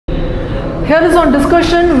Here is on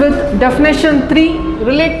discussion with definition 3,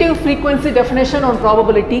 relative frequency definition on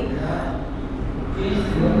probability.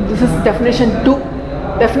 This is definition 2.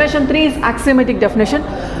 Definition 3 is axiomatic definition.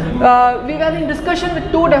 We were in discussion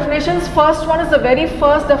with two definitions. First one is the very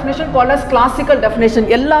first definition called as classical definition.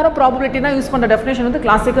 Ellarum probability na use panna definition வந்து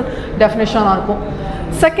classical definition ஆ இருக்கும்.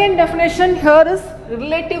 Second definition here is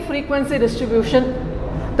relative frequency distribution.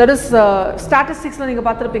 That is statistics la neenga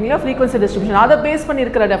paathirupinga frequency distribution. Adha base panni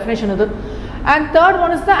irukra definition idu. And third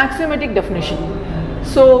one is the axiomatic definition.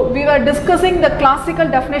 So we were discussing the classical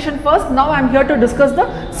definition first. Now I am here to discuss the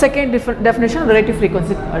second definition, relative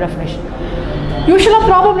frequency definition. Usual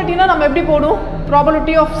probability na nam eppadi podum?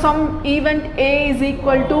 Probability of some event A is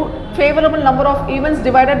equal to favorable number of events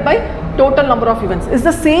divided by total number of events. It's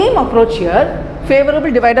the same approach here.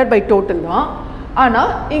 Favorable divided by total da. Ana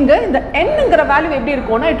inga in the n ngra value eppadi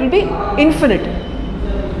irukona, it will be infinite.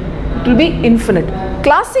 It will be infinite.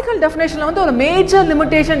 Classical definition la vandu or major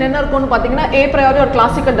limitation enna irukonu pathina a priori or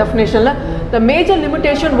classical definition la the major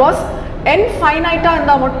limitation was n finite ah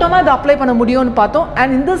indha mottama idu apply panna mudiyum nu paathom, and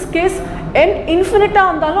in this case n infinite ah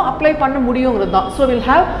andalum apply panna mudiyumngradha. So we'll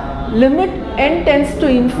have limit n tends to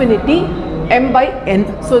infinity m by n.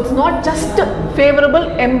 So it's not just favorable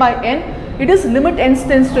m by n, it is limit n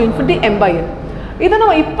tends to infinity m by n. This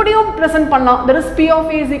we can present panna. There is P of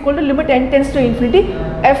A is equal to limit n tends to infinity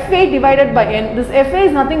Fa divided by n. This Fa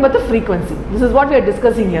is nothing but the frequency. This is what we are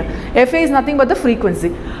discussing here. Fa is nothing but the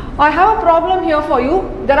frequency. I have a problem here for you.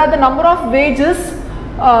 There are the number of wages,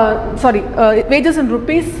 wages in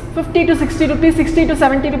rupees, 50 to 60 rupees, 60 to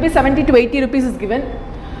 70 rupees, 70 to 80 rupees is given.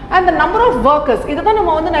 And the number of workers, this is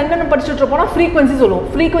the frequency.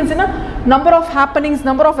 Frequency is number of happenings,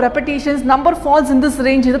 number of repetitions, number falls in this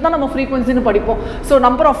range. This is frequency. So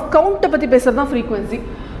number of count is frequency.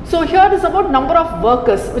 So here it is about number of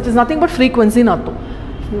workers, which is nothing but frequency.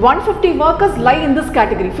 150 workers lie in this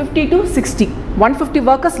category, 50 to 60. 150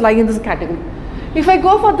 workers lie in this category. If I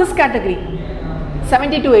go for this category,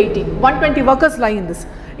 70 to 80, 120 workers lie in this.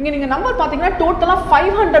 இங்க நீங்க number பாத்தீங்கன்னா டோட்டலா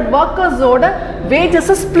 500 workers ஓட wages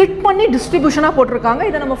split பண்ணி டிஸ்ட்ரிபியூஷனா போட்டுருக்காங்க.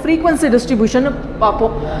 இத நம்ம frequency distribution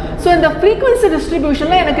பாப்போம். சோ இந்த frequency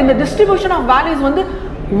distributionல எனக்கு இந்த distribution of values வந்து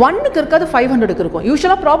 1 க்கு இருக்காது 500 க்கு இருக்கும்.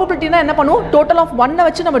 யூசுவலா ப்ராபபிலிட்டினா என்ன பண்ணுவோம், டோட்டல் ஆஃப் 1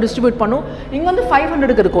 வச்சு நம்ம டிஸ்ட்ரிபியூட் பண்ணுவோம். இங்க வந்து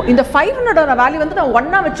 500 க்கு இருக்கும். இந்த 500 ஓட வேல்யூ வந்து நான்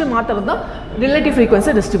 1 வச்சு மாத்துறது தான் relative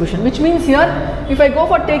frequency distribution, which means here if I go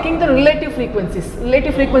for taking the relative frequencies,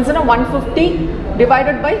 relative frequency na 150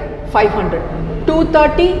 divided by 500,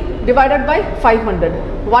 230 divided by 500,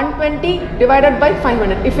 120 divided by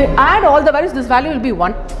 500. If we add all the values, this value will be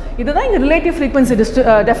 1. This is the relative frequency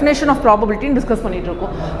definition of probability discuss pannite irukom.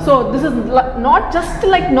 So this is not just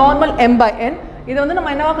like normal m by n. This is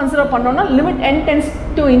we consider limit n tends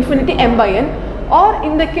to infinity m by n, or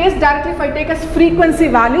in the case directly if I take as frequency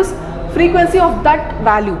values, frequency of that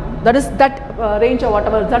value, that is that range or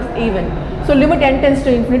whatever, that's even. So limit n tends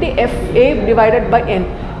to infinity Fa divided by n.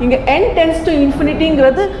 Inga n tends to infinity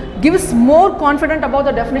gives more confident about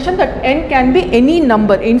the definition that n can be any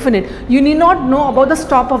number, infinite. You need not know about the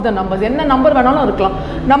stop of the numbers. Enna number venalum irukkalam.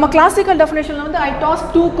 Nama classical definition la I toss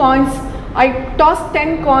 2 coins, I toss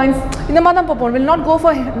 10 coins. Indha maadha popom, will not go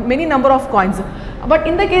for many number of coins. But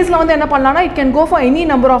in the case la enna pannalana, it can go for any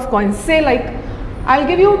number of coins. Say like I'll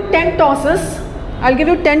give you 10 tosses. I'll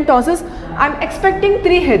give you 10 tosses. I'm expecting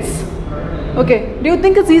 3 heads. Okay, do you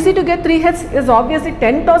think it's easy to get 3 heads? Is obviously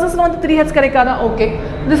 10 tosses la 3 heads karekkada. Okay,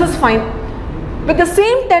 this is fine. With the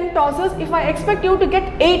same 10 tosses, if I expect you to get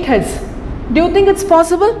 8 heads, do you think it's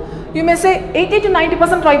possible? You may say 80 to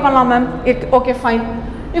 90% try pannalam ma'am. Okay, fine.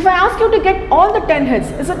 If I ask you to get all the 10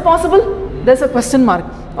 heads, is it possible? There's a question mark.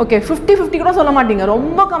 Okay, 50-50 kuda solla mattinga,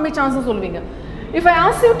 romba kammi chances solvinga. If I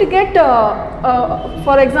ask you to get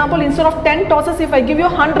for example, instead of 10 tosses, if I give you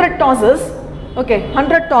 100 tosses, okay,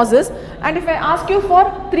 100 tosses, and if I ask you for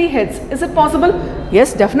 3 heads, is it possible? Yes,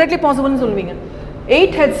 definitely possible nu solvinga.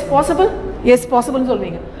 8 heads possible? Yes, possible nu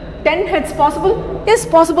solvinga. 10 heads possible? Yes,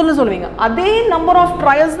 possible nu solvinga. Adhe number of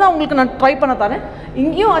trials da ungalku na try panna tharen,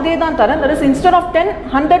 ingiyum adhe dhaan tharen. That is instead of 10,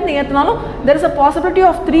 100 nu ethanalum there is a possibility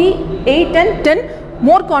of 3, 8 and 10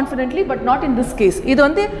 more confidently, but not in this case. This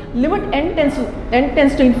is limit n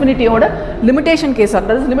tends to infinity oda limitation case.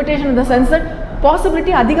 That is limitation in the sense that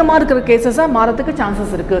possibility adhigama irukra cases maarathukku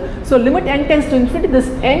chances irukku. So limit n tends to infinity, this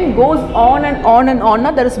n goes on and on and on.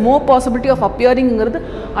 There is more possibility of appearing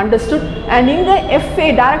understood. And inga Fa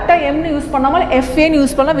direct m nu use pannamal Fa nu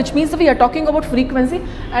use pannalam, which means that we are talking about frequency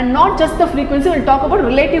and not just the frequency. We will talk about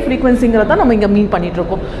relative frequency ingradha nama inga mean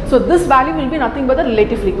panniterkom. So this value will be nothing but the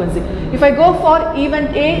relative frequency. If I go for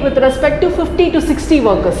event A with respect to 50 to 60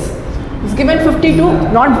 workers, it's given 52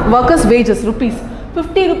 not workers wages rupees,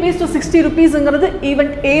 50 rupees to 60 rupees ங்கிறது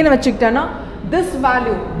event A னு வெச்சிட்டேனா this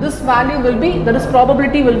value will be, that is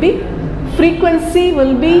probability will be, frequency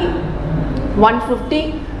will be 150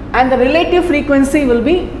 and the relative frequency will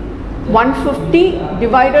be 150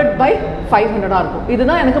 divided by 500 இருக்கும்.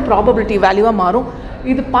 இதுதான் எனக்கு probability value-ஆ மாறும்.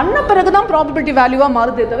 இது பண்ண பிறகு தான் probability value-ஆ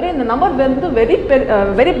மாறுதே தவிர இந்த நம்பர் வந்து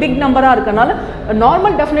very big number-ஆ இருக்கனால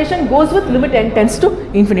normal definition goes with limit n tends to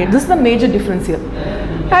infinity. This is the major difference here.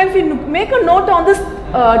 And if you make a note on this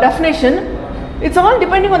definition, it's all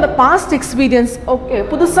depending on the past experience. Okay,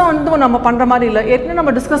 புதுசா வந்து நம்ம பண்ற மாதிரி இல்ல. ஏற்கனவே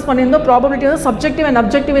நம்ம discuss பண்ணியிருந்தோம் probability வந்து subjective and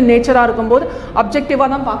objective in nature-ஆ இருக்கும்போது objective-ஆ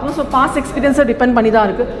தான் பார்க்கணும். So past experience-ஐ depend பண்ணி தான்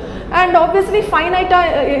இருக்கு. And obviously finite-ஆ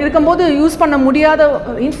இருக்கும்போது யூஸ் பண்ண முடியாத,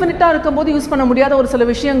 infinite-ஆ இருக்கும்போது யூஸ் பண்ண முடியாத ஒரு சில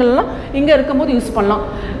விஷயங்கள்லாம் இங்க இருக்கும்போது யூஸ் பண்ணலாம்.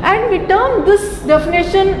 And we term this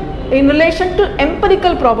definition in relation to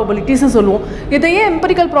empirical probabilities னு சொல்லுவோம். இதையே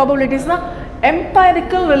empirical probabilities னா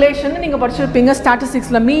empirical relation நீங்க படிச்சிருப்பீங்க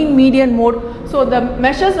ஸ்டாட்டிஸ்டிக்ஸ்ல mean median mode. So the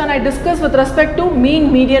measures when I discuss with respect to mean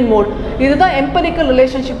median mode, இதுதான் empirical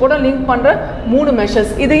relationship ஓட link பண்ற மூணு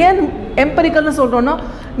measures. இது ஏன் empirical னு சொல்றோம்னா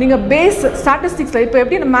நீங்க பேஸ் ஸ்டாட்டிஸ்டிக்ஸ்ல இப்போ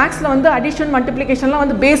எப்படி மேக்ஸ்ல வந்து அடிஷன் மல்டிப்ளிகேஷன்லாம்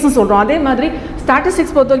வந்து பேஸ் னு சொல்றோம், அதே மாதிரி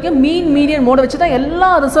ஸ்டாட்டிஸ்டிக்ஸ் பொறுத்தவரைக்கும் மீன் மீடியன் மோட வச்சு தான் எல்லா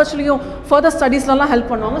ரிசர்ச்லயும் ஃபர்தர் ஸ்டடீஸ்லாம் ஹெல்ப்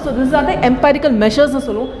பண்ணுவாங்க. So this R the empirical மெஷர்ஸ்னு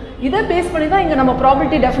சொல்லுவோம். இதை பேஸ் பண்ணி தான் இங்கே நம்ம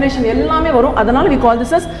ப்ராபபிலிட்டி டெஃபினேஷன் எல்லாமே வரும். அதனால we call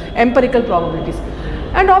this as empirical probabilities.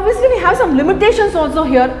 And obviously we have some limitations also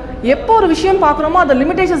here. எப்போ ஒரு விஷயம் பார்க்குறோமோ அந்த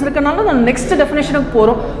லிமிடேஷன்ஸ் இருக்கனால நம்ம நெக்ஸ்ட் டெஃபினேஷனுக்கு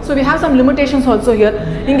போகிறோம். So we have some limitations also here.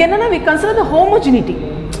 இங்கே என்னென்னா we consider the homogeneity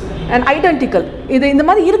and identical. இது இந்த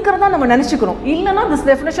மாதிரி இருக்கிறதா நம்ம நினச்சிக்கிறோம். இல்லைனா this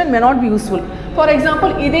definition may not be useful. For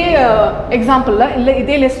example, இதே எக்ஸாம்பிளில் இல்லை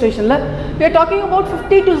இதே இல்லஸ்ட்ரேஷனில் we are talking about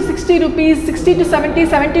 50 to 60 rupees, 60 to 70,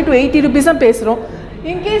 70 to 80 rupees தான் பேசுகிறோம்.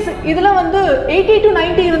 இன்கேஸ் இதில் வந்து 80 to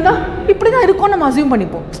 90 இருந்தால் இப்படி தான் இருக்கும்னு நம்ம அசியூம்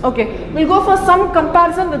பண்ணிப்போம். Okay, we'll go for some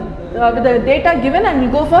comparison with the data given and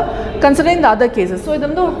we'll go for considering the other cases. So இது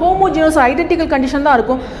வந்து homogeneous identical condition தான்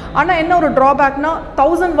இருக்கும். ஆனால் என்ன ஒரு drawbackனா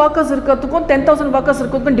 1000 workers இருக்கிறதுக்கும் 10,000 workers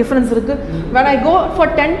இருக்கிறதுக்கும் difference இருக்குது. When I go for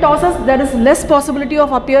 10 tosses there is less possibility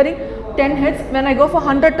of appearing 10 heads. When I go for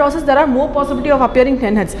 100 tosses there are more possibility of appearing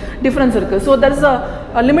 10 heads. Difference இருக்கு. So there is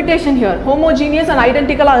a limitation here. Homogeneous and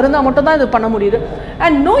identical இருந்தால் மட்டும் தான் இது பண்ண முடியுது.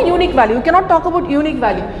 And no unique value. You cannot talk about unique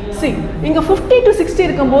value. See, இங்க 50 to 60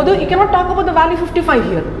 இருக்கும்போது you cannot talk about the value 55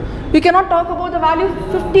 here. You cannot talk about the value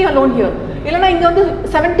 50 alone here. இல்லைனா இங்கே வந்து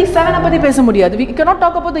 77 பற்றி பேச முடியாது. We cannot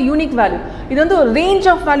talk about the unique value. இது வந்து ஒரு range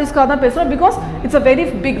of valuesக்காக தான் பேசுகிறோம் because it's a very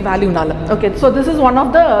big value நால. Okay, so this is one of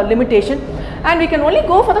the limitation. And we can only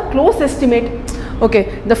go for the close estimate. Okay,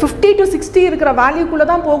 the 50 to 60 இருக்கிற வேல்யூக்குள்ளே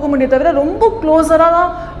தான் போக முடியும் தவிர ரொம்ப க்ளோஸராக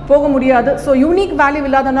தான் போக முடியாது. ஸோ யூனிக் வேல்யூ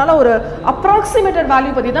இல்லாதனால ஒரு அப்ராக்சிமேட்டட்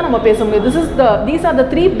வேல்யூ பற்றி தான் நம்ம பேச முடியும். These are the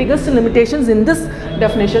three biggest limitations in this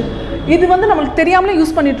definition. இது வந்து நம்மளுக்கு தெரியாமலே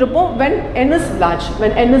யூஸ் பண்ணிட்டு இருப்போம் when n is large.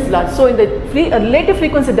 So in the relative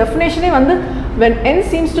frequency definition வந்து when n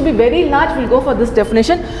seems to be very large we'll go for this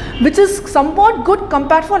definition, which is somewhat good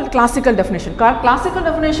compared for classical definition. Classical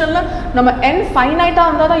definitionல நம்ம n finite-ஆ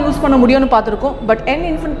இருந்தால் தான் use பண்ண முடியும்னு பார்த்துருக்கோம். But n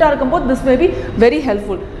infinite-ஆ இருக்கும்போது this may be very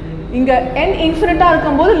helpful. இங்கே n infinite-ஆ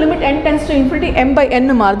இருக்கும்போது limit n tends to infinity m by n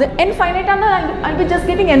மாறுது. n finite-ஆ I'll be just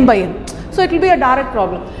getting n by n. So it will be a direct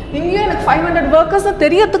problem. இங்கேயும் எனக்கு 500 workers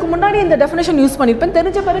தெரியறதுக்கு முன்னாடி இந்த definition use பண்ணியிருப்பேன்.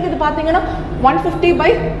 தெரிஞ்ச பிறகு இது பார்த்தீங்கன்னா 150 by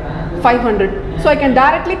 500. So I can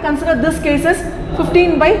directly consider this case as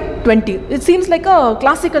 15 by 20. It seems like a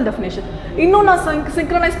classical definition. இன்னும் நான்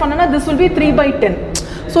synchronize பண்ணனா this will be 3 by 10.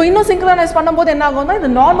 So இன்னும் synchronize பண்ணும்போது என்ன ஆகும்னா இது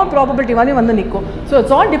normal probability value வந்து நிற்கும். So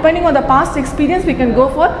it's all depending on the past experience. We can go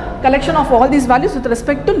for collection of all these values with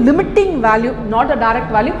respect to limiting value, not a direct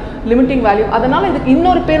value, limiting value. அதனால இதுக்கு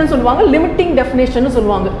இன்னொரு பேரும் சொல்லுவாங்க limiting definition னு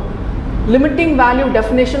சொல்லுவாங்க. Limiting value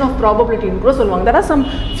definition of probability னு கூட சொல்லுவாங்க. There are some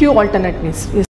few alternates.